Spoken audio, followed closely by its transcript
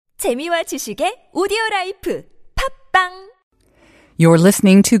재미와 지식의 오디오라이프 팝빵 You're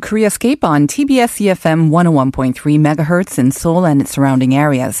listening to Koreascape on TBS EFM 101.3 megahertz in Seoul and its surrounding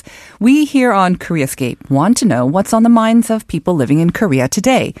areas. We here on Koreascape want to know what's on the minds of people living in Korea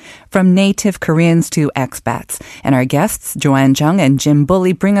today, from native Koreans to expats. And our guests, Joanne Jung and Jim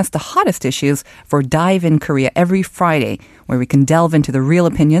Bulley, bring us the hottest issues for Dive in Korea every Friday, where we can delve into the real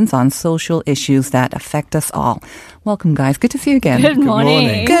opinions on social issues that affect us all. Welcome, guys. Good to see you again. Good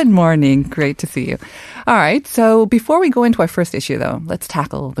morning. Good morning. Great to see you. All right. So before we go into our first issue, though, let's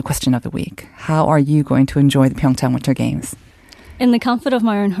tackle the question of the week. How are you going to enjoy the Pyeongchang Winter Games? In the comfort of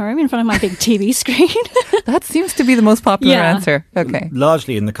my own home, in front of my big TV screen. That seems to be the most popular answer. Okay.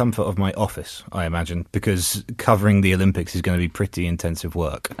 Largely in the comfort of my office, I imagine, because covering the Olympics is going to be pretty intensive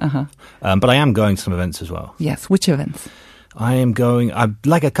work. But I am going to some events as well. Yes. Which events? I'm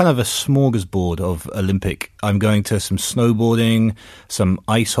like a kind of a smorgasbord of Olympic. I'm going to some snowboarding, some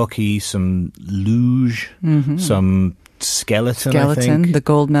ice hockey, some luge, some skeleton, I think. The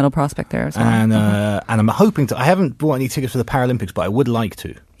gold medal prospect there as well. And I'm hoping to, I haven't bought any tickets for the Paralympics, but I would like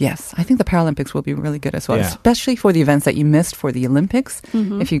to. Yes, I think the Paralympics will be really good as well, Yeah. especially for the events that you missed for the Olympics.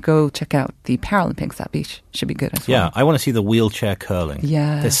 If you go check out the Paralympics, should be good as well. Yeah, I want to see the wheelchair curling.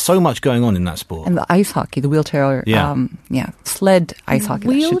 Yeah. There's so much going on in that sport. And the ice hockey, the wheelchair, sled ice hockey,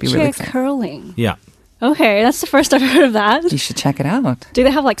 that should be really Wheelchair exciting. curling. Yeah. Okay, that's the first I've heard of that. You should check it out. Do they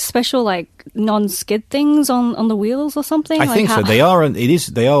have like special like non-skid things on the wheels or something? I Like think so. how- They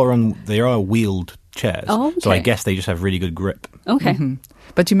are wheeled chairs. Oh, So I okay. guess they just have really good grip. Okay.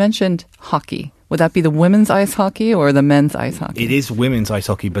 But you mentioned hockey. Would that be the women's ice hockey or the men's ice hockey? It is women's ice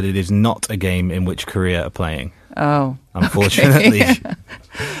hockey, but it is not a game in which Korea are playing. Oh, Unfortunately. okay.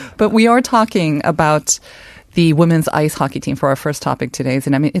 But we are talking about the women's ice hockey team for our first topic today.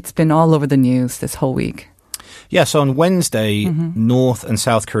 And I mean, it's been all over the news this whole week. Yeah, so on Wednesday, North and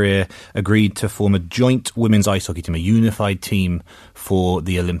South Korea agreed to form a joint women's ice hockey team, a unified team for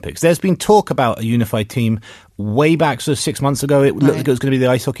the Olympics. There's been talk about a unified team way back, so 6 months ago. It looked like it was going to be the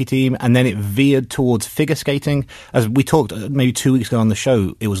ice hockey team, and then it veered towards figure skating. As we talked maybe 2 weeks ago on the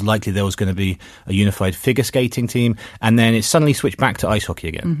show, it was likely there was going to be a unified figure skating team, and then it suddenly switched back to ice hockey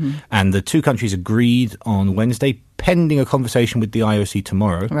again. And the two countries agreed on Wednesday, pending a conversation with the IOC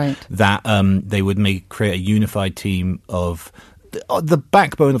tomorrow, that they would create a unified team of the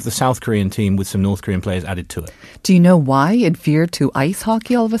backbone of the South Korean team with some North Korean players added to it. Do you know why it veered to ice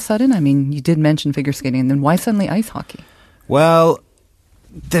hockey all of a sudden? I mean, you did mention figure skating, and then why suddenly ice hockey? Well,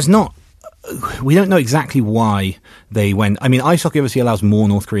 we don't know exactly why they went. I mean, ice hockey obviously allows more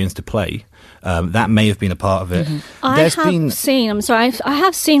North Koreans to play. That may have been a part of it. I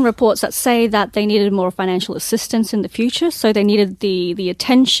have seen reports that say that they needed more financial assistance in the future, so they needed the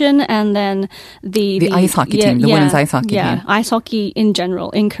attention and then the ice hockey team, the women's ice hockey team. Yeah, ice hockey in general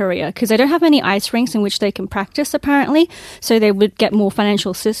in Korea, because they don't have any ice rinks in which they can practice apparently, so they would get more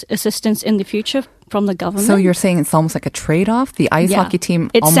financial assistance in the future from the government. So you're saying it's almost like a trade-off? The ice hockey team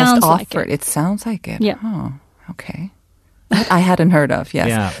It almost sounds like offered. it. It sounds like it. Yeah. Oh, okay. That I hadn't heard of, yes.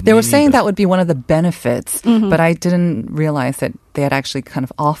 Yeah, they me were saying neither. that would be one of the benefits, but I didn't realize that they had actually kind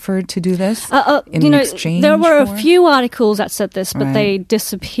of offered to do this in exchange. there were for a few articles that said this, but Right. they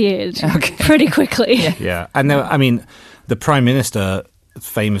disappeared Okay. pretty quickly. Yeah, and the Prime Minister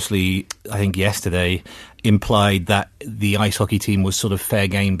famously, I think yesterday, implied that the ice hockey team was sort of fair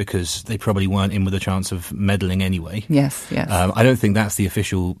game because they probably weren't in with a chance of medaling anyway. Yes, yes. I don't think that's the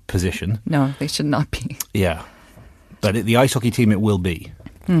official position. No, they should not be. Yeah. But the ice hockey team, it will be,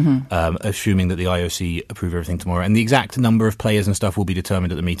 assuming that the IOC approve everything tomorrow. And the exact number of players and stuff will be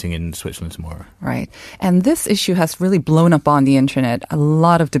determined at the meeting in Switzerland tomorrow. Right. And this issue has really blown up on the internet. A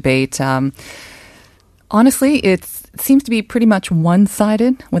lot of debate. Honestly, it seems to be pretty much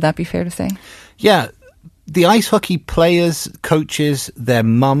one-sided. Would that be fair to say? Yeah. The ice hockey players, coaches, their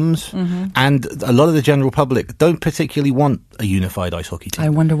mums, and a lot of the general public don't particularly want a unified ice hockey team. I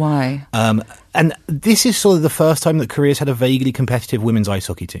wonder why. And this is sort of the first time that Korea's had a vaguely competitive women's ice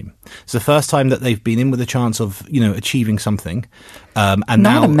hockey team. It's the first time that they've been in with a chance of, achieving something. And Not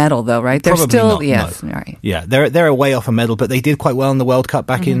now, a medal, though, right? They're probably still, not, yes, no. right. Yeah, they're way off a medal, but they did quite well in the World Cup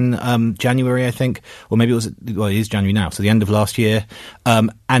back in January, I think, or maybe it is January now, so the end of last year.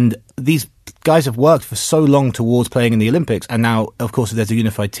 And these guys have worked for so long towards playing in the Olympics, and now, of course, if there's a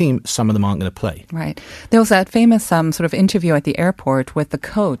unified team, some of them aren't going to play. Right. There was that famous sort of interview at the airport with the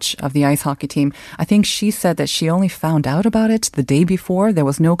coach of the ice hockey team. I think she said that she only found out about it the day before. There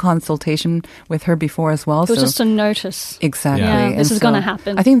was no consultation with her before as well. It was just a notice. Exactly. Yeah, this is going to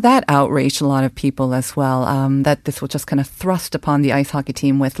happen. I think that outraged a lot of people as well, that this was just kind of thrust upon the ice hockey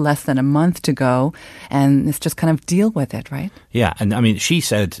team with less than a month to go, and it's just kind of deal with it, right? Yeah, and I mean, she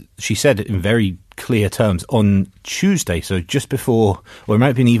said it in very clear terms on Tuesday, so just before, or it might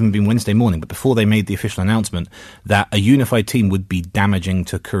have even been Wednesday morning, but before they made the official announcement that a unified team would be damaging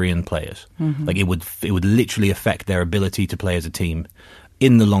to Korean players. Mm-hmm. Like it would literally affect their ability to play as a team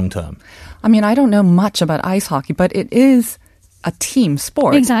in the long term. I mean, I don't know much about ice hockey, but it is a team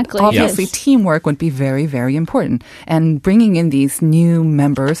sport. Exactly. Obviously, teamwork would be very, very important. And bringing in these new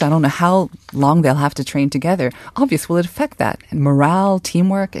members, I don't know how long they'll have to train together. Obviously, will it affect that? And morale,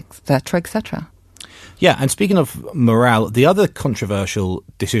 teamwork, etc., etc. Yeah, and speaking of morale, the other controversial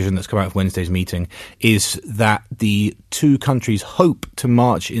decision that's come out of Wednesday's meeting is that the two countries hope to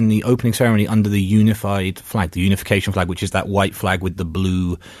march in the opening ceremony under the unified flag, the unification flag, which is that white flag with the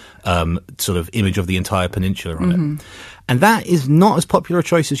blue sort of image of the entire peninsula on it. And that is not as popular a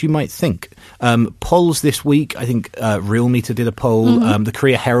choice as you might think. Polls this week, I think Real Meter did a poll, the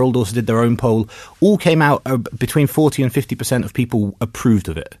Korea Herald also did their own poll, all came out between 40 and 50% of people approved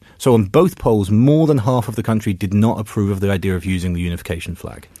of it. So on both polls, more than half of the country did not approve of the idea of using the unification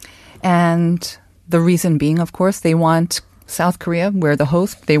flag. And the reason being, of course, they want South Korea, we're the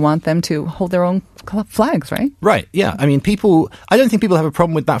host, they want them to hold their own flags, right? Right, yeah. I mean, I don't think people have a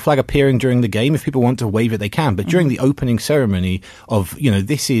problem with that flag appearing during the game. If people want to wave it, they can. But during the opening ceremony of,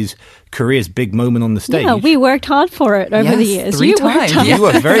 this is Korea's big moment on the stage. Yeah, we worked hard for it over the years. 3 times. You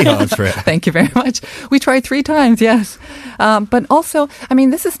worked very hard for it. Thank you very much. We tried 3 times, yes. But also, I mean,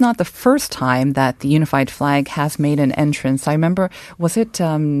 this is not the first time that the unified flag has made an entrance. I remember, was it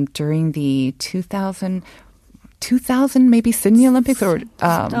during the 2000 maybe Sydney Olympics or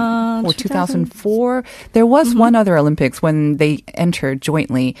 2004. There was one other Olympics when they entered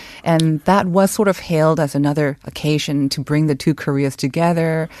jointly, and that was sort of hailed as another occasion to bring the two Koreas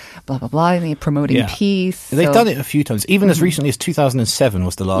together, blah, blah, blah, and promoting peace. They've done it a few times. Even as recently as 2007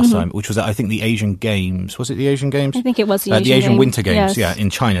 was the last time, which was, I think, the Asian Games. Was it the Asian Games? I think it was the Asian Winter Games, yes. In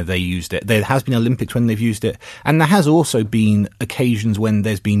China they used it. There has been Olympics when they've used it. And there has also been occasions when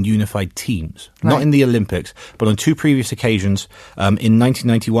there's been unified teams. Right. Not in the Olympics, but on 2 previous occasions. In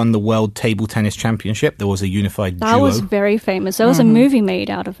 1991, the World Table Tennis Championship, there was a unified duo. That was very famous. There was a movie made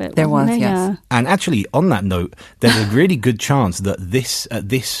out of it. There was, yes. Yeah. And actually, on that note, there's a really good chance that this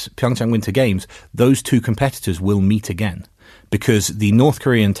Pyeongchang Winter Games, those two competitors will meet again. Because the North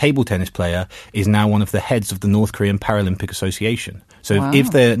Korean table tennis player is now one of the heads of the North Korean Paralympic Association. So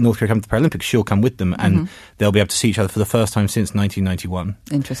if the North Korea come to the Paralympics, she'll come with them, and they'll be able to see each other for the first time since 1991.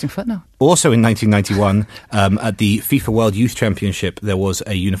 Interesting footnote. Also in 1991, at the FIFA World Youth Championship, there was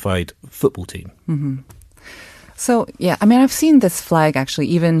a unified football team. Mm-hmm. So, yeah, I mean, I've seen this flag actually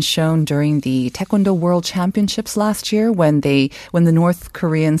even shown during the Taekwondo World Championships last year when the North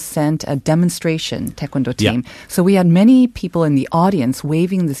Koreans sent a demonstration Taekwondo team. Yeah. So we had many people in the audience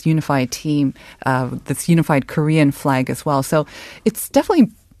waving this unified team, this unified Korean flag as well. So it's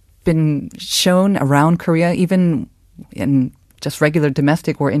definitely been shown around Korea, even in just regular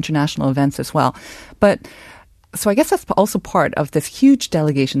domestic or international events as well. So I guess that's also part of this huge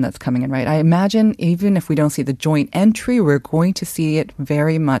delegation that's coming in, right? I imagine even if we don't see the joint entry, we're going to see it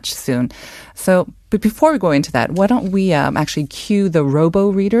very much soon. So, but before we go into that, why don't we actually cue the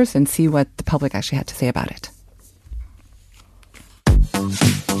robo-readers and see what the public actually had to say about it?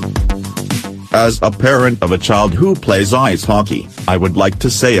 As a parent of a child who plays ice hockey, I would like to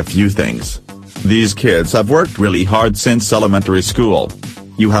say a few things. These kids have worked really hard since elementary school.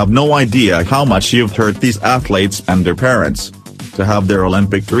 You have no idea how much you've hurt these athletes and their parents. To have their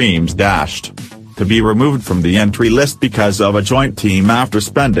Olympic dreams dashed. To be removed from the entry list because of a joint team after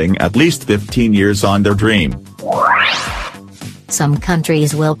spending at least 15 years on their dream. Some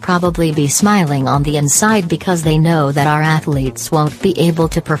countries will probably be smiling on the inside because they know that our athletes won't be able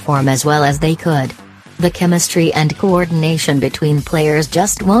to perform as well as they could. The chemistry and coordination between players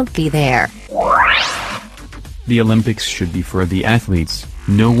just won't be there. The Olympics should be for the athletes,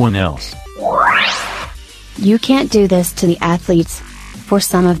 no one else. You can't do this to the athletes. For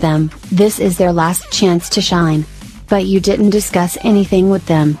some of them, this is their last chance to shine. But you didn't discuss anything with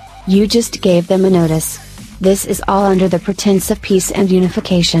them, you just gave them a notice. This is all under the pretense of peace and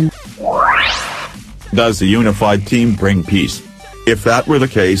unification. Does a unified team bring peace? If that were the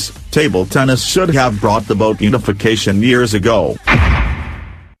case, table tennis should have brought about unification years ago.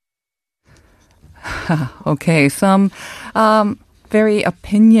 Okay, some very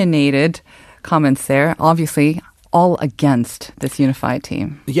opinionated comments there. Obviously, all against this unified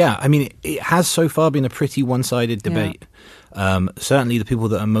team. Yeah, I mean, it has so far been a pretty one-sided debate. Certainly the people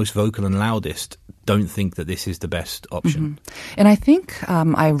that are most vocal and loudest don't think that this is the best option. And I think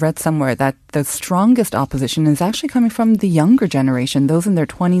I read somewhere that the strongest opposition is actually coming from the younger generation, those in their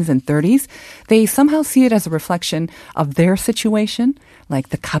 20s and 30s. They somehow see it as a reflection of their situation, like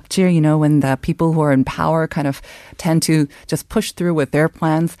the 갑질, when the people who are in power kind of tend to just push through with their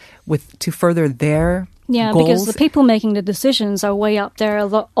plans to further their Yeah, goals. because the people making the decisions are way up there, a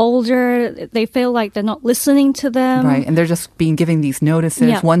lot older. They feel like they're not listening to them. Right, and they're just being given these notices,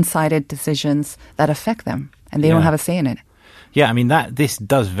 Yeah. one-sided decisions that affect them, and they don't have a say in it. Yeah, I mean, this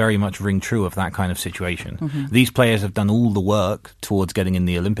does very much ring true of that kind of situation. These players have done all the work towards getting in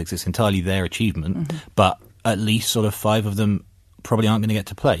the Olympics. It's entirely their achievement, but at least sort of 5 of them probably aren't going to get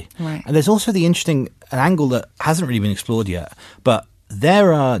to play. Right. And there's also the interesting angle that hasn't really been explored yet, but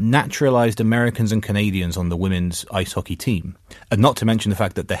there are naturalized Americans and Canadians on the women's ice hockey team, and not to mention the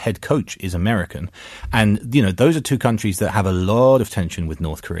fact that the head coach is American. And, those are 2 countries that have a lot of tension with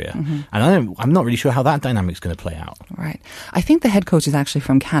North Korea. And I'm not really sure how that dynamic's going to play out. Right. I think the head coach is actually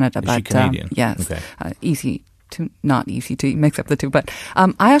from Canada. Is she Canadian? Yes. Okay. Not easy to mix up the two. But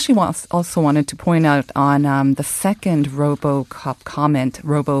I actually also wanted to point out on the second Robo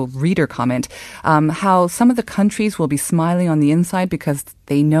Reader comment, how some of the countries will be smiling on the inside because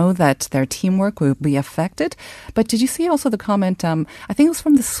they know that their teamwork will be affected. But did you see also the comment, I think it was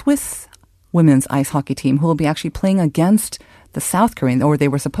from the Swiss women's ice hockey team, who will be actually playing against the South Korean, or they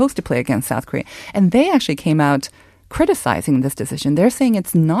were supposed to play against South Korea. And they actually came out criticizing this decision. They're saying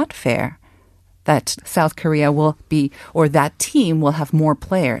it's not fair that South Korea will be, or that team will have more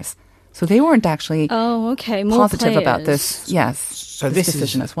players. So they weren't actually more positive about this. Yes, So this this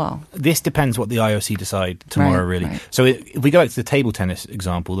decision is, as well. This depends what the IOC decide tomorrow, Right, really. right. So if we go back to the table tennis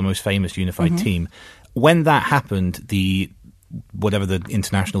example, the most famous unified team, when that happened, whatever the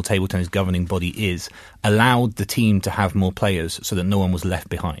international table tennis governing body is, allowed the team to have more players so that no one was left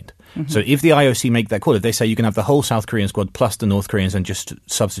behind. So if the IOC make that call, if they say you can have the whole South Korean squad plus the North Koreans and just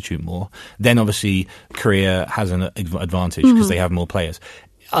substitute more, then obviously Korea has an advantage because they have more players.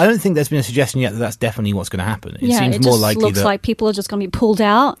 I don't think there's been a suggestion yet that that's definitely what's going to happen. It seems more likely looks like people are just going to be pulled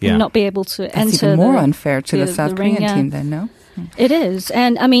out and not be able to enter. It's even more unfair to the South ring, Korean team then, no? It is.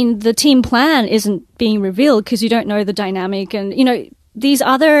 And I mean, the team plan isn't being revealed because you don't know the dynamic. And, these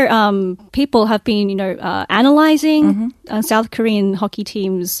other people have been, analyzing South Korean hockey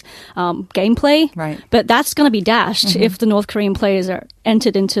team's gameplay. Right. But that's going to be dashed if the North Korean players are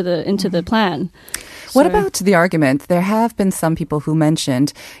entered into the plan. What about the argument? There have been some people who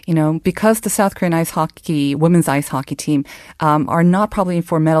mentioned, because the South Korean women's ice hockey team are not probably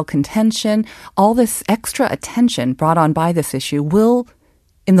for medal contention, all this extra attention brought on by this issue will,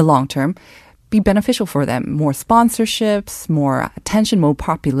 in the long term, be beneficial for them. More sponsorships, more attention, more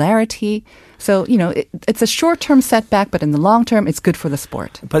popularity. So, it's a short-term setback, but in the long term, it's good for the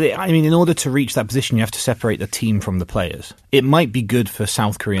sport. But, in order to reach that position, you have to separate the team from the players. It might be good for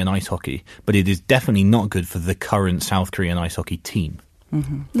South Korean ice hockey, but it is definitely not good for the current South Korean ice hockey team.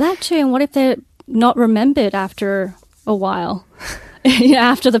 That too, and what if they're not remembered after a while?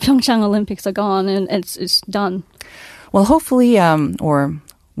 After the Pyeongchang Olympics are gone and it's done. Well, hopefully,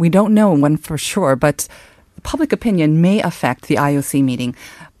 we don't know when for sure, but public opinion may affect the IOC meeting.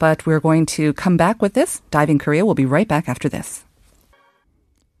 But we're going to come back with this. Diving Korea will be right back after this.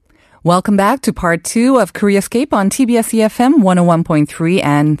 Welcome back to part 2 of KoreaScape on TBS EFM 101.3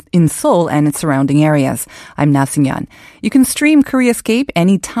 and in Seoul and its surrounding areas. I'm Na Seung-yeon. You can stream KoreaScape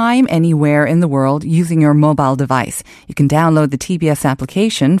anytime, anywhere in the world using your mobile device. You can download the TBS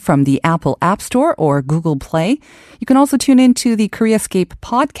application from the Apple App Store or Google Play. You can also tune into the KoreaScape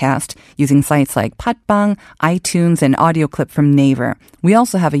podcast using sites like Patbang, iTunes, and audio clip from Naver. We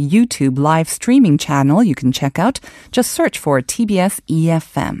also have a YouTube live streaming channel you can check out. Just search for TBS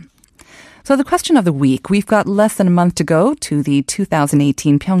EFM. So the question of the week, we've got less than a month to go to the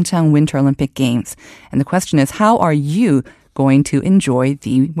 2018 Pyeongchang Winter Olympic Games. And the question is, how are you going to enjoy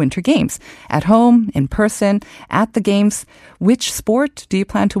the Winter Games? At home, in person, at the Games? Which sport do you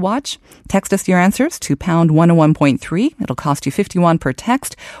plan to watch? Text us your answers to pound 101.3. It'll cost you 51 per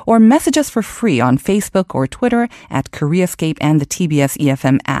text. Or message us for free on Facebook or Twitter at KoreaScape and the TBS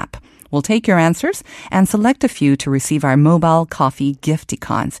EFM app. We'll take your answers and select a few to receive our mobile coffee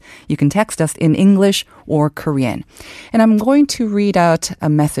gifticons. You can text us in English or Korean. And I'm going to read out a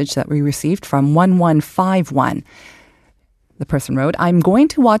message that we received from 1151. The person wrote, I'm going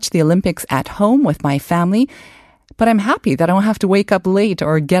to watch the Olympics at home with my family. But I'm happy that I don't have to wake up late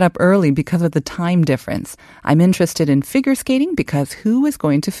or get up early because of the time difference. I'm interested in figure skating because who is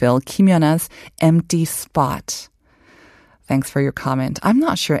going to fill Kim Yeon's empty spot? Thanks for your comment. I'm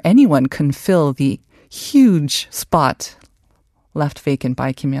not sure anyone can fill the huge spot left vacant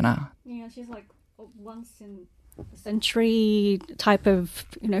by Kim Yeon. Yeah, she's like once in a century type of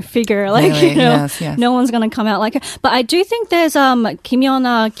figure. Like really? Yes. No one's gonna come out like her. But I do think there's Kim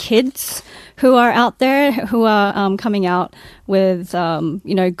Yeon kids who are out there who are coming out with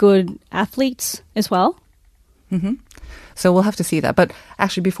good athletes as well. Mm-hmm. So we'll have to see that. But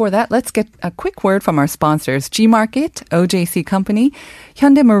actually, before that, let's get a quick word from our sponsors: G-Market, OJC Company,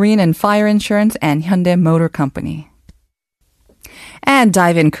 Hyundai Marine and Fire Insurance, and Hyundai Motor Company. And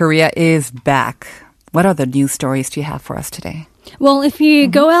Dive in Korea is back. What other news stories do you have for us today? Well, if you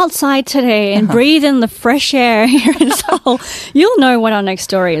go outside today and breathe in the fresh air here in Seoul, you'll know what our next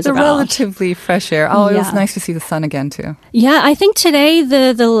story is the about. relatively fresh air. Oh, Yeah. It was nice to see the sun again, too. Yeah, I think today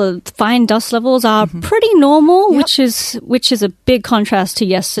the fine dust levels are pretty normal, Yep. which is a big contrast to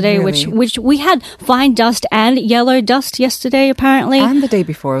yesterday, Really? which we had fine dust and yellow dust yesterday, apparently. And the day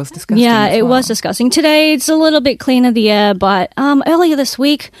before, it was disgusting. Yeah, as it well. was disgusting. Today, it's a little bit cleaner, the air, but earlier this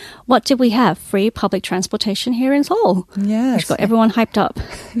week, what did we have? Free public transportation here in Seoul. Yes. Which got everyone hyped up.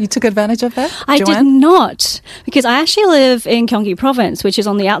 You took advantage of that, I did Joanne? not, because I actually live in Gyeonggi Province, which is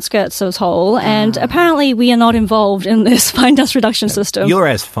on the outskirts of Seoul, and apparently we are not involved in this fine dust reduction system. Your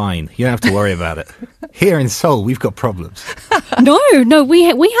air's fine. You don't have to worry about it. Here in Seoul, we've got problems. No, we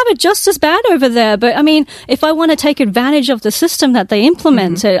have it just as bad over there. But I mean, if I want to take advantage of the system that they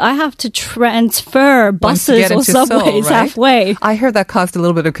implemented, I have to transfer Once you buses get or into Seoul, subways right? halfway. I heard that caused a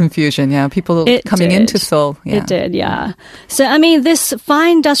little bit of confusion. Yeah, people It coming did. into Seoul. Yeah. It did, yeah. So, I mean, this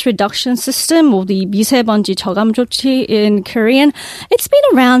fine dust reduction system, or the 미세먼지 저감 조치 in Korean, it's been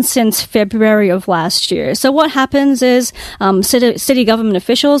around since February of last year. So what happens is city government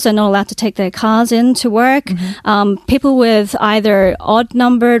officials are not allowed to take their cars in to work. People with either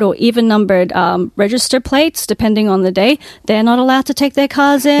odd-numbered or even-numbered register plates, depending on the day, they're not allowed to take their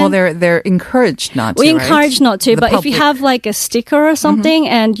cars in. Well, they're encouraged not to. We right? encourage not to, The but if you public- have like a sticker or something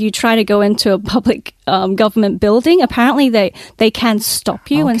and you try to go into a public government building, apparently they can stop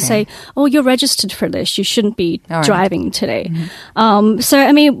you and Okay. say, "Oh, you're registered for this. You shouldn't be All right. driving today." So,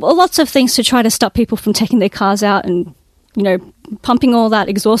 I mean, lots of things to try to stop people from taking their cars out and pumping all that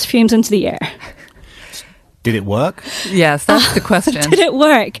exhaust fumes into the air. Did it work? Yes, that's the question. Did it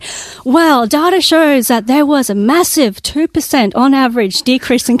work? Well, data shows that there was a massive 2% on average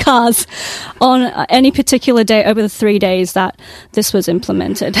decrease in cars on any particular day over the 3 days that this was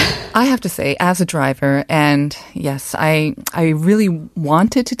implemented. I have to say, as a driver, and yes, I really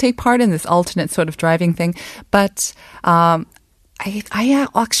wanted to take part in this alternate sort of driving thing, but I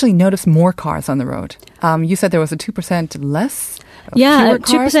actually noticed more cars on the road. You said there was a 2% less. Yeah,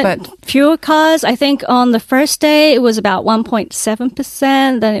 fewer cars, 2% but fewer cars. I think on the first day it was about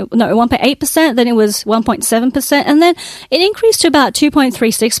 1.7%, 1.8%, then it was 1.7%, and then it increased to about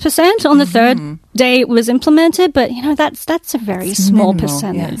 2.36% on the third day it was implemented. But that's a very small minimal,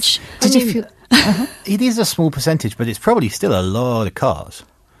 percentage. yes. Did you feel? It is a small percentage, but it's probably still a lot of cars.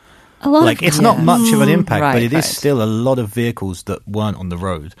 A lot Like, of, it's not much of an impact, but Right, it is right. still a lot of vehicles that weren't on the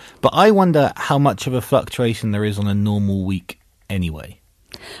road. But I wonder how much of a fluctuation there is on a normal week anyway.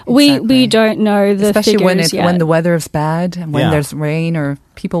 we Exactly. don't know the Especially figures yet. when the weather is bad, and when Yeah. there's rain, or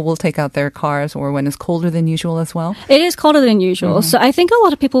people will take out their cars, or when it's colder than usual as well. It is colder than usual. So I think a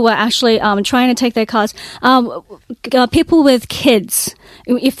lot of people were actually trying to take their cars. People with kids,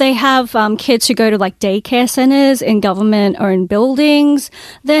 if they have kids who go to like daycare centers in government or in buildings,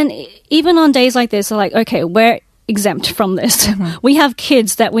 then even on days like this, they're like, okay, we're exempt from this. We have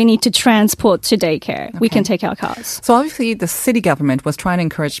kids that we need to transport to daycare. We can take our cars. So obviously the city government was trying to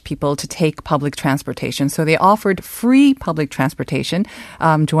encourage people to take public transportation. So they offered free public transportation.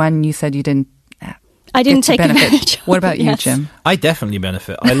 Joanne, you said you didn't I didn't get to take benefit. advantage of What about it, you, yes. Jim? I definitely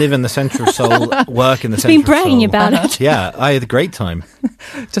benefit. I live in the centre of Seoul, work in the He's centre been of bragging Seoul. about it. Yeah, I had a great time.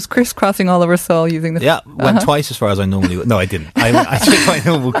 Just crisscrossing all over Seoul using the... Yeah, went twice as far as I normally would. No, I didn't. I took my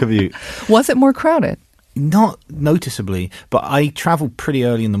normal commute. Was it more crowded? Not noticeably, but I travel pretty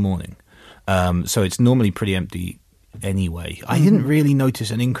early in the morning. So it's normally pretty empty anyway. I didn't really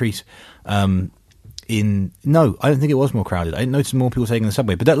notice an increase No, I don't think it was more crowded. I didn't notice more people taking the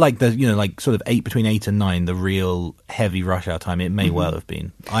subway. But that, sort of between 8 and 9, the real heavy rush hour time, it may well have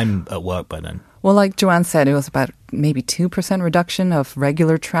been. I'm at work by then. Well, like Joanne said, it was about maybe 2% reduction of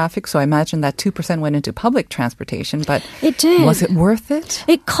regular traffic. So I imagine that 2% went into public transportation. But it did. Was it worth it?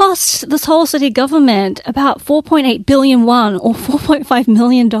 It cost the Seoul city government about 4.8 billion won, or $4.5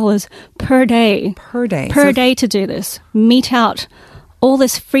 million per day. Per day. Per day to do this. Mete out all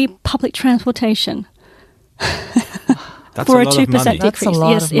this free public transportation. That's for a lot 2% of money. decrease. That's a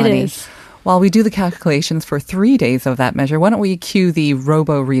lot yes, of money. It is. While we do the calculations for 3 days of that measure, why don't we cue the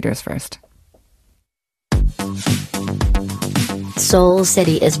robo-readers first? Seoul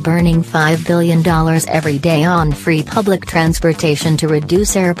City is burning $5 billion every day on free public transportation to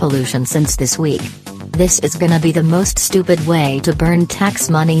reduce air pollution since this week. This is gonna be the most stupid way to burn tax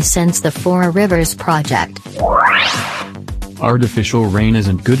money since the Four Rivers project. Artificial rain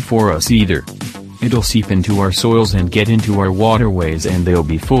isn't good for us either. It'll seep into our soils and get into our waterways, and they'll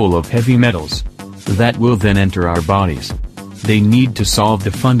be full of heavy metals. That will then enter our bodies. They need to solve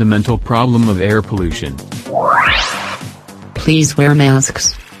the fundamental problem of air pollution. Please wear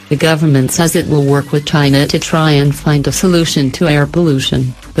masks. The government says it will work with China to try and find a solution to air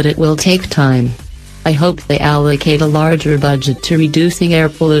pollution, but it will take time. I hope they allocate a larger budget to reducing air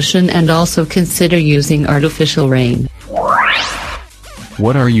pollution and also consider using artificial rain.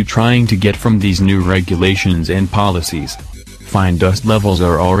 What are you trying to get from these new regulations and policies? Fine dust levels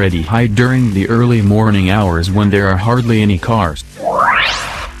are already high during the early morning hours when there are hardly any cars.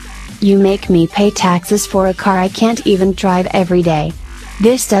 You make me pay taxes for a car I can't even drive every day.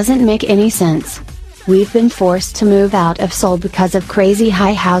 This doesn't make any sense. We've been forced to move out of Seoul because of crazy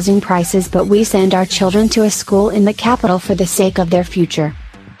high housing prices, but we send our children to a school in the capital for the sake of their future.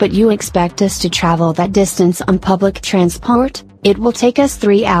 But you expect us to travel that distance on public transport? It will take us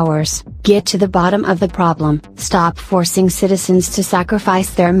 3 hours. Get to the bottom of the problem. Stop forcing citizens to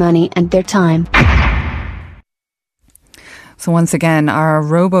sacrifice their money and their time. So once again, our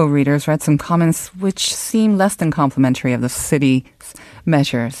robo-readers read some comments which seem less than complimentary of the city's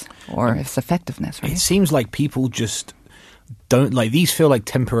measures or its effectiveness, right? It seems like people just don't like these. Feel like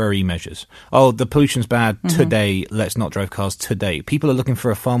temporary measures. Oh, the pollution's bad today, let's not drive cars today. People are looking for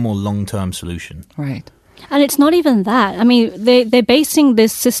a far more long-term solution. Right. And it's not even that. I mean, they're basing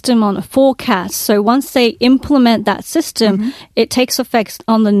this system on a forecast. So once they implement that system, it takes effect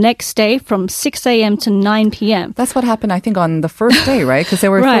on the next day from 6 a.m. to 9 p.m. That's what happened, I think, on the first day, right? Because they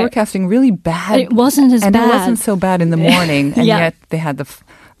were Right. forecasting really bad. It wasn't as and bad. it wasn't so bad in the morning, and Yeah. yet they had the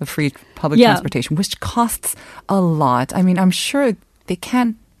free public Yeah. transportation, which costs a lot. I mean, I'm sure they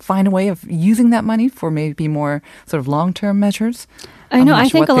can't find a way of using that money for maybe more sort of long-term measures. I know. I'm not I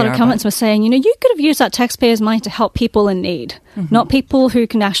sure think a what lot they of are, comments but- were saying, you could have used that taxpayers' money to help people in need, not people who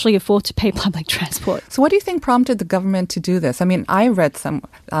can actually afford to pay public transport. So what do you think prompted the government to do this? I mean, I read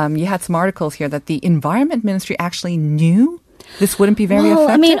you had some articles here that the Environment Ministry actually knew this wouldn't be very effective.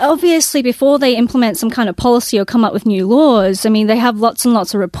 I mean, obviously, before they implement some kind of policy or come up with new laws, I mean, they have lots and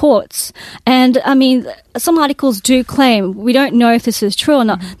lots of reports. And, I mean, some articles do claim, we don't know if this is true or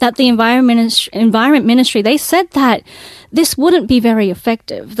not, that the Environment Ministry, they said that this wouldn't be very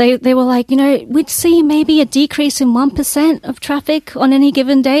effective. They were like, we'd see maybe a decrease in 1% of traffic on any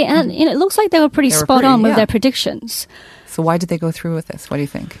given day. And it looks like they were pretty spot on with their predictions. So why did they go through with this? What do you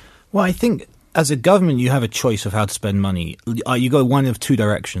think? Well, I think as a government, you have a choice of how to spend money. You go one of two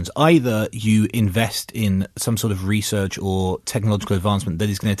directions. Either you invest in some sort of research or technological advancement that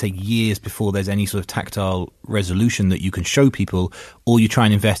is going to take years before there's any sort of tactile resolution that you can show people, or you try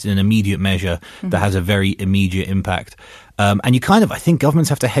and invest in an immediate measure that has a very immediate impact. And you I think governments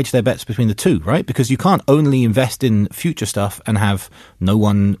have to hedge their bets between the two, right? Because you can't only invest in future stuff and have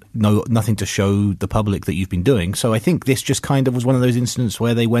nothing to show the public that you've been doing. So I think this just was one of those incidents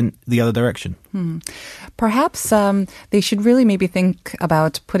where they went the other direction. Perhaps they should really maybe think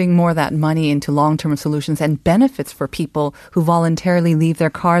about putting more of that money into long-term solutions and benefits for people who voluntarily leave their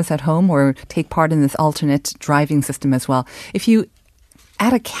cars at home or take part in this alternate driving system as well. If you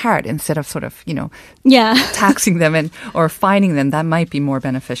add a carrot instead of sort of, taxing them or fining them, that might be more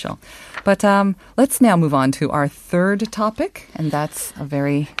beneficial. But let's now move on to our third topic, and that's a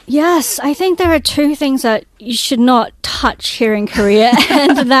very... Yes, I think there are two things that you should not touch here in Korea,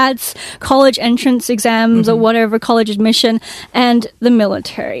 and that's college entrance exams or whatever, college admission, and the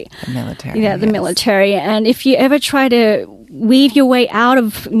military. The military. Yeah, the military. And if you ever try to weave your way out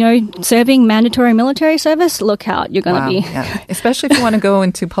of, serving mandatory military service, look out. You're going to be... Yeah. Especially if you want to go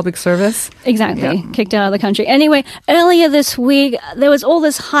into public service. Exactly. Yeah. Kicked out of the country. Anyway, earlier this week, there was all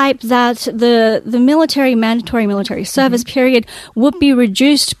this hype that the mandatory military service period would be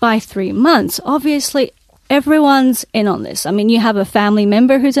reduced by 3 months. Obviously, everyone's in on this. I mean, you have a family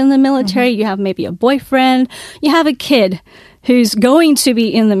member who's in the military, you have maybe a boyfriend, you have a kid who's going to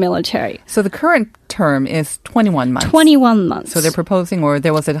be in the military. So the current term is 21 months. 21 months. So they're proposing, or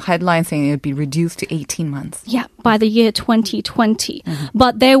there was a headline saying it would be reduced to 18 months. Yeah, by the year 2020.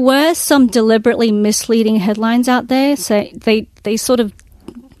 But there were some deliberately misleading headlines out there. So they sort of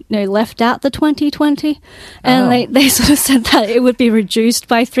left out the 2020. And they sort of said that it would be reduced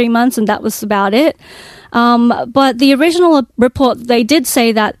by 3 months, and that was about it. But the original report, they did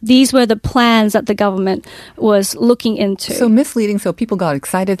say that these were the plans that the government was looking into. So misleading, so people got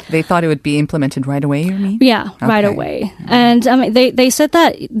excited. They thought it would be implemented right away, you mean? Yeah, right away. And they said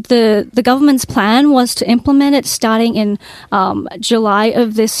that the government's plan was to implement it starting in July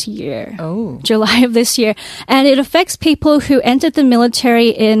of this year. Oh. July of this year. And it affects people who entered the military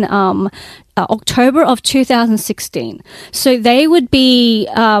in October of 2016. So they would be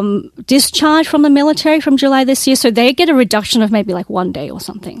discharged from the military from July this year. So they get a reduction of maybe like 1 day or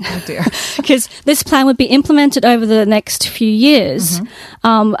something. Oh dear. Because this plan would be implemented over the next few years.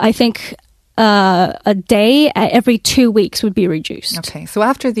 I think a day every 2 weeks would be reduced. Okay. So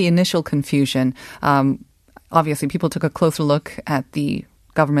after the initial confusion, obviously people took a closer look at the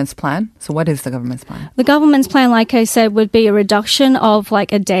government's plan. So what is the government's plan? The government's plan, like I said, would be a reduction of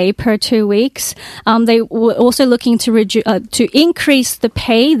like a day per 2 weeks. They were also looking to increase the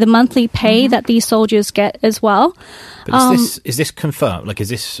pay, the monthly pay that these soldiers get as well. But is this confirmed? Like, is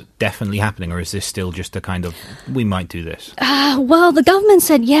this definitely happening, or is this still just a kind of, we might do this? Well, the government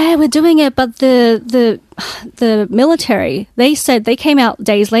said, yeah, we're doing it, but the military, they said, they came out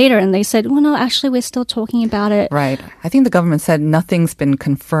days later and they said, well, no, actually, we're still talking about it. Right. I think the government said nothing's been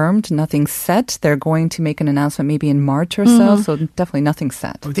confirmed, nothing's set. They're going to make an announcement maybe in March or so definitely nothing's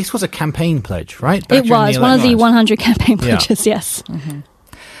set. Oh, this was a campaign pledge, right? It was one of the 100 campaign pledges, yes.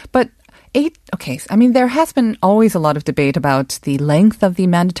 But there has been always a lot of debate about the length of the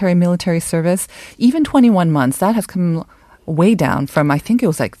mandatory military service. Even 21 months, that has come way down from, I think it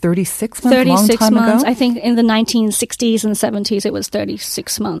was like 36 months, 36 long time months. ago. I think in the 1960s and 70s, it was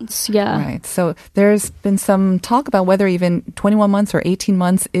 36 months. Yeah. Right. So there's been some talk about whether even 21 months or 18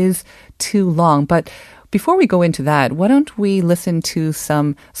 months is too long. But before we go into that, why don't we listen to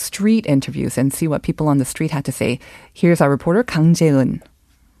some street interviews and see what people on the street had to say. Here's our reporter, Kang Jae-eun.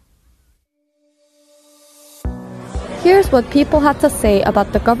 Here's what people had to say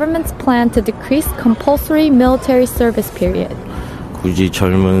about the government's plan to decrease compulsory military service period. 굳이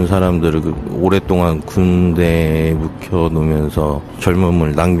젊은 사람들을 오랫동안 군대에 묵혀놓으면서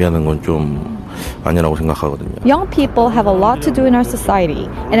젊음을 낭비하는 건 좀 아니라고 생각하거든요. Young people have a lot to do in our society,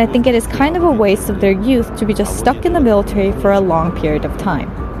 and I think it is kind of a waste of their youth to be just stuck in the military for a long period of time.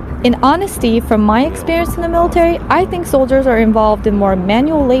 In honesty, from my experience in the military, I think soldiers are involved in more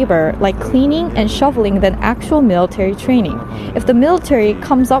manual labor like cleaning and shoveling than actual military training. If the military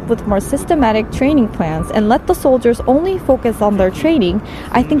comes up with more systematic training plans and let the soldiers only focus on their training,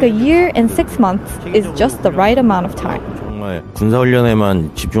 I think a year and 6 months is just the right amount of time. 정말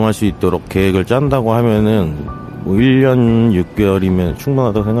군사훈련에만 집중할 수 있도록 계획을 짠다고 하면은 1년 6개월이면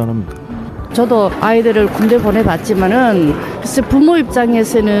충분하다고 생각합니다. 저도 아이들을 군대 보내봤지만은 글쎄 부모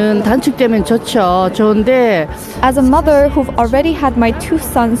입장에서는 단축되면 좋은데 As a mother who've already had my 2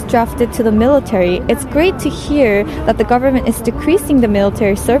 sons drafted to the military, it's great to hear that the government is decreasing the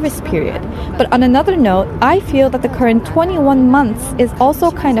military service period. But on another note, I feel that the current 21 months is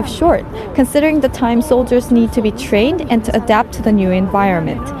also kind of short, considering the time soldiers need to be trained and to adapt to the new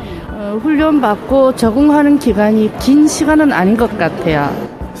environment. 훈련 받고 적응하는 기간이 긴 시간은 아닌 것 같아요.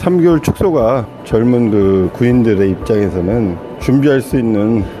 3개월 축소가 젊은 그 군인들의 입장에서는 준비할 수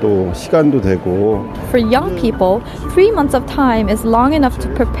있는 또 시간도 되고. For young people, 3 months of time is long enough to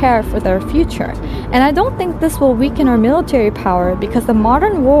prepare for their future. And I don't think this will weaken our military power because the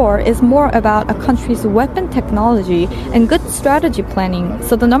modern war is more about a country's weapon technology and good strategy planning,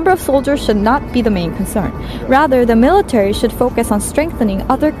 so the number of soldiers should not be the main concern. Rather, the military should focus on strengthening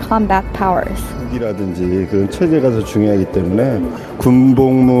other combat powers. 무기라든지 그런 체제가 더 중요하기 때문에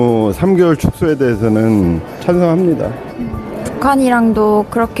군복무 3개월 축소에 대해서는 찬성합니다. 북한이랑도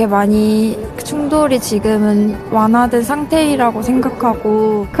그렇게 많이 충돌이 지금은 완화된 상태라고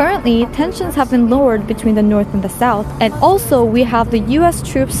생각하고 Currently, tensions have been lowered between the North and the South, and also we have the U.S.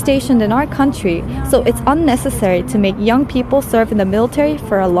 troops stationed in our country, so it's unnecessary to make young people serve in the military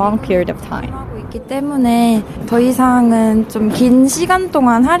for a long period of time. 있기 때문에 더 이상은 좀 긴 시간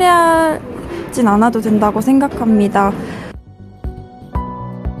동안 할애하진 않아도 된다고 생각합니다.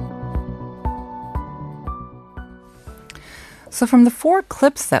 So from the 4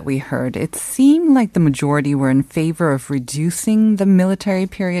 clips that we heard, it seemed like the majority were in favor of reducing the military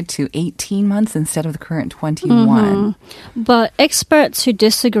period to 18 months instead of the current 21. But experts who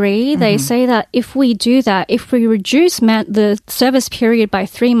disagree, they say that if we do that, if we reduce the service period by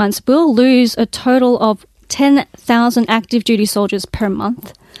 3 months, we'll lose a total of 10,000 active duty soldiers per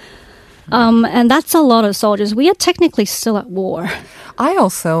month. And that's a lot of soldiers. We are technically still at war. I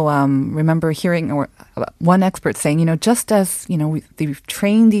also remember hearing one expert saying, just as, they've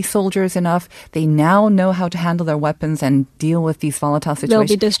trained these soldiers enough, they now know how to handle their weapons and deal with these volatile situations.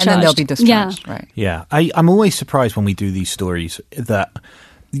 They'll be discharged. And then they'll be discharged, yeah. Right. Yeah. I'm always surprised when we do these stories that,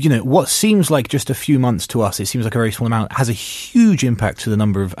 what seems like just a few months to us, it seems like a very small amount, has a huge impact to the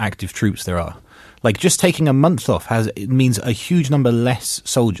number of active troops there are. Like, just taking a month off means a huge number less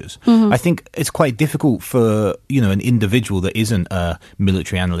soldiers. I think it's quite difficult for, an individual that isn't a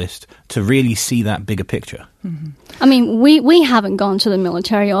military analyst to really see that bigger picture. I mean, we haven't gone to the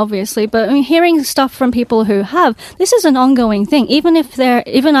military, obviously, but hearing stuff from people who have, this is an ongoing thing. Even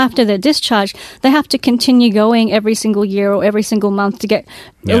after they're discharged, they have to continue going every single year or every single month to get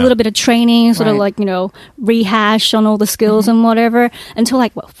a little bit of training, sort of like, rehash on all the skills and whatever, until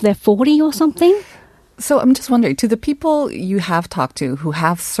they're 40 or something. So I'm just wondering, to the people you have talked to who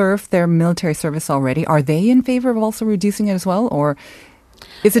have served their military service already, are they in favor of also reducing it as well? Or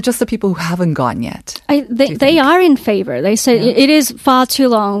is it just the people who haven't gone yet? They are in favor. They say it is far too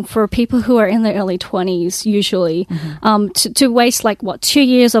long for people who are in their early 20s, usually, to waste 2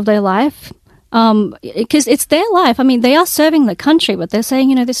 years of their life. Because it's their life. I mean, they are serving the country, but they're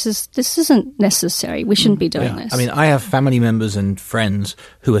saying, this isn't necessary. We shouldn't be doing this. I mean, I have family members and friends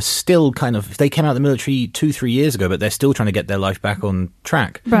who are still they came out of the military 2-3 years ago, but they're still trying to get their life back on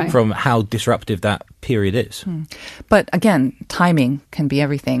track from how disruptive that period is. But again, timing can be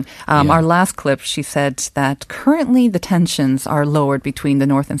everything. Our last clip, she said that currently the tensions are lowered between the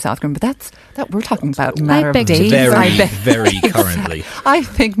North and South Korea, but that we're talking about a matter of days. Very currently. I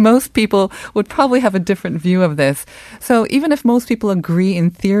think most people would probably have a different view of this. So even if most people agree in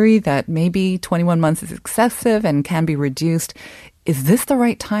theory that maybe 21 months is excessive and can be reduced, is this the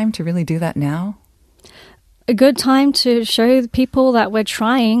right time to really do that now? A good time to show people that we're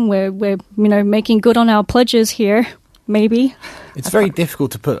trying, we're making good on our pledges here, maybe. It's very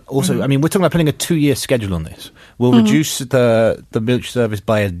difficult to put. Also, I mean, we're talking about putting a 2-year schedule on this. We'll reduce the military service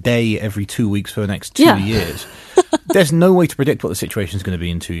by a day every 2 weeks for the next 2 years. There's no way to predict what the situation is going to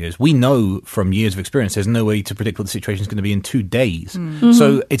be in 2 years. We know from years of experience there's no way to predict what the situation is going to be in 2 days.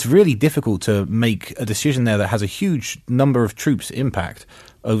 So it's really difficult to make a decision there that has a huge number of troops impact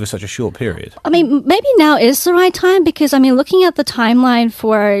over such a short period. I mean, maybe now is the right time because, looking at the timeline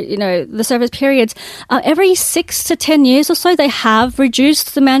for, the service periods, every 6 to 10 years or so, they have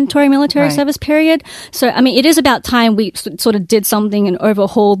reduced the mandatory military service period. So, it is about time we sort of did something and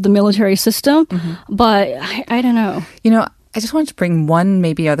overhauled the military system. But I don't know. I just wanted to bring one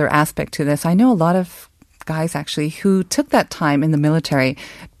maybe other aspect to this. I know a lot of guys actually who took that time in the military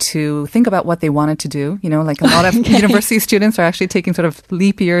to think about what they wanted to do. Like a lot of university students are actually taking sort of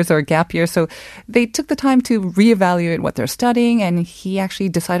leap years or gap years. So they took the time to reevaluate what they're studying, and he actually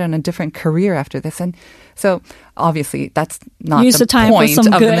decided on a different career after this. And so obviously that's not the point of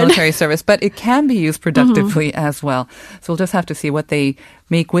the military service, but it can be used productively as well. So we'll just have to see what they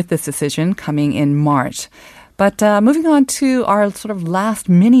make with this decision coming in March. But moving on to our sort of last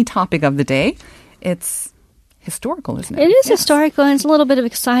mini topic of the day. It's historical, isn't it? It is historical, and it's a little bit of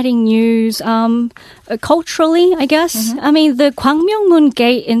exciting news. Culturally, I guess. The Gwangmyeongmun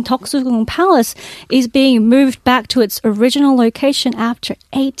Gate in Deoksugung Palace is being moved back to its original location after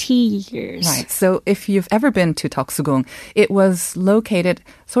 80 years. Right. So if you've ever been to Deoksugung, it was located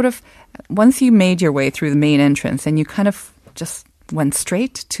sort of once you made your way through the main entrance and you kind of just went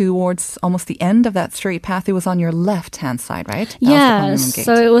straight towards almost the end of that straight path. It was on your left-hand side, right? Yes.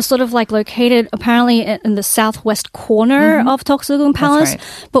 So it was sort of located apparently in the southwest corner of Deoksugung Palace.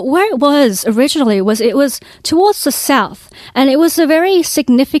 But where it was originally it was towards the south. And it was a very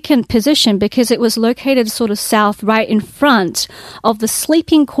significant position because it was located sort of south, right in front of the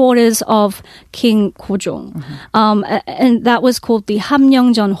sleeping quarters of King Gojong. And that was called the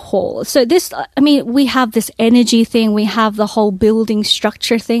Hamyeongjeon Hall. So this, we have this energy thing. We have the whole building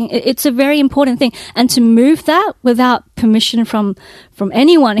structure thing. It's a very important thing. And to move that without permission from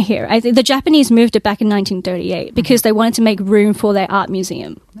anyone here, I think the Japanese moved it back in 1938 because they wanted to make room for their art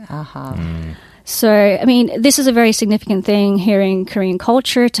museum. So, I mean, this is a very significant thing here in Korean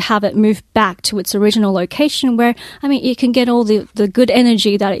culture to have it move back to its original location where, I mean, it can get all the good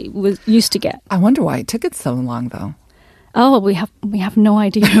energy that it was used to get. I wonder why it took it so long, though. Oh, we have no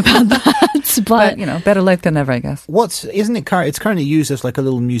idea about that, but you know, better late than never, I guess. It's currently used as like a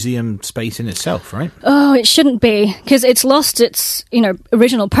little museum space in itself, right? Oh, it shouldn't be because it's lost its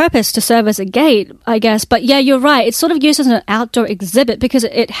original purpose to serve as a gate, I guess. But yeah, you're right. It's sort of used as an outdoor exhibit because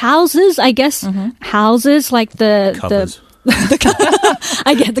it houses, I guess, houses like the covers.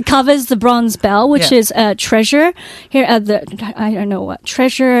 I get the covers, the bronze bell, which is a treasure here at I don't know what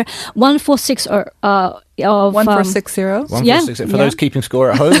treasure 146 or of 1460. 1460. For those keeping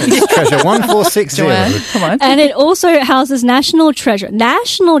score at home, it's treasure 1460. Joanne, come on. And it also houses national treasure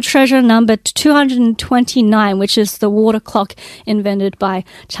number 229, which is the water clock invented by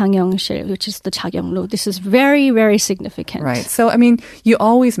장영실, which is the 자경로. This is very, very significant. Right. So, I mean, you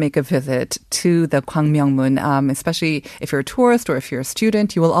always make a visit to the Gwangmyeongmun, especially if you're a tourist or if you're a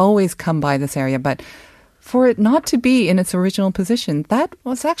student, you will always come by this area. But for it not to be in its original position, that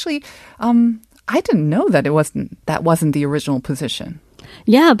was actually, I didn't know that that wasn't the original position.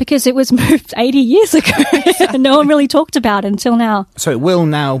 Yeah, because it was moved 80 years ago. No one really talked about it until now. So it will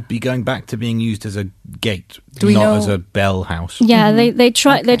now be going back to being used as a gate, not as a bell house. Yeah, they're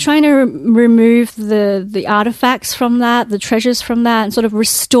trying to remove the artifacts from that, the treasures from that, and sort of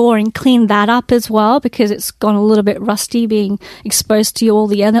restore and clean that up as well because it's gone a little bit rusty, being exposed to all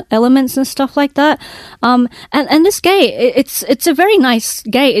the elements and stuff like that. And this gate, it's a very nice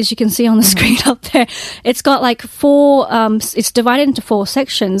gate, as you can see on the screen up there. It's got like four. It's divided into four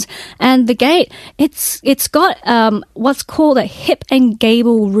sections, and the gate it's got what's called a hip and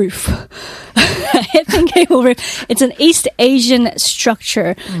gable roof. Hip and gable roof. It's an East Asian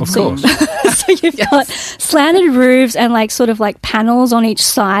structure. Of course. So you've got slanted roofs and like sort of like panels on each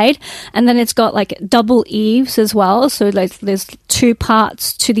side, and then it's got like double eaves as well. So like there's two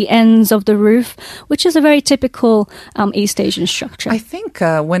parts to the ends of the roof, which is a very typical East Asian structure. I think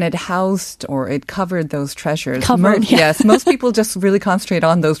when it housed or it covered those treasures, Covered. yes, most people just really concentrate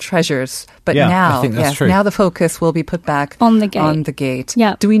on those treasures. But now, I think that's true. Now the focus will be put back on the gate.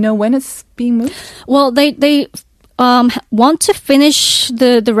 Yeah. Do we know when it's being moved? Well, they want to finish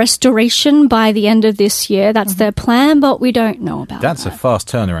the restoration by the end of this year. That's their plan, but we don't know about That's that. a fast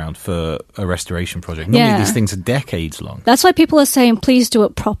turnaround for a restoration project. Normally these things are decades long. That's why people are saying, please do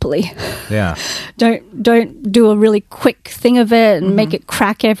it properly. Yeah. Don't do a really quick thing of it and make it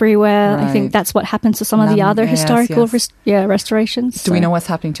crack everywhere. Right. I think that's what happens to some of the other historical restorations. Do we know what's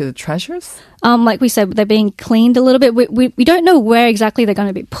happening to the treasures? Like we said, they're being cleaned a little bit. We don't know where exactly they're going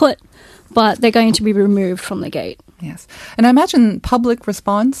to be put, but they're going to be removed from the gate. Yes. And I imagine public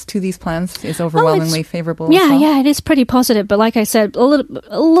response to these plans is overwhelmingly favorable. Yeah, it is pretty positive. But like I said, a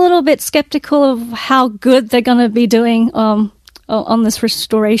little bit skeptical of how good they're going to be doing on this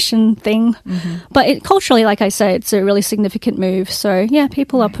restoration thing. But culturally, like I say, it's a really significant move. So yeah,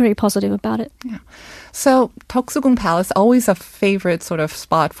 people are pretty positive about it. Yeah. So Deoksugung Palace, always a favorite sort of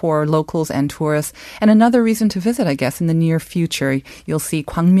spot for locals and tourists. And another reason to visit, I guess, in the near future, you'll see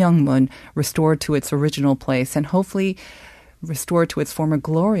Gwangmyeongmun restored to its original place and hopefully restored to its former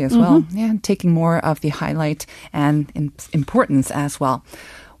glory as well. Yeah, taking more of the highlight and importance as well.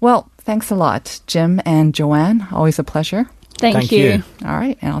 Well, thanks a lot, Jim and Joanne. Always a pleasure. Thank you. All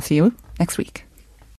right, and I'll see you next week.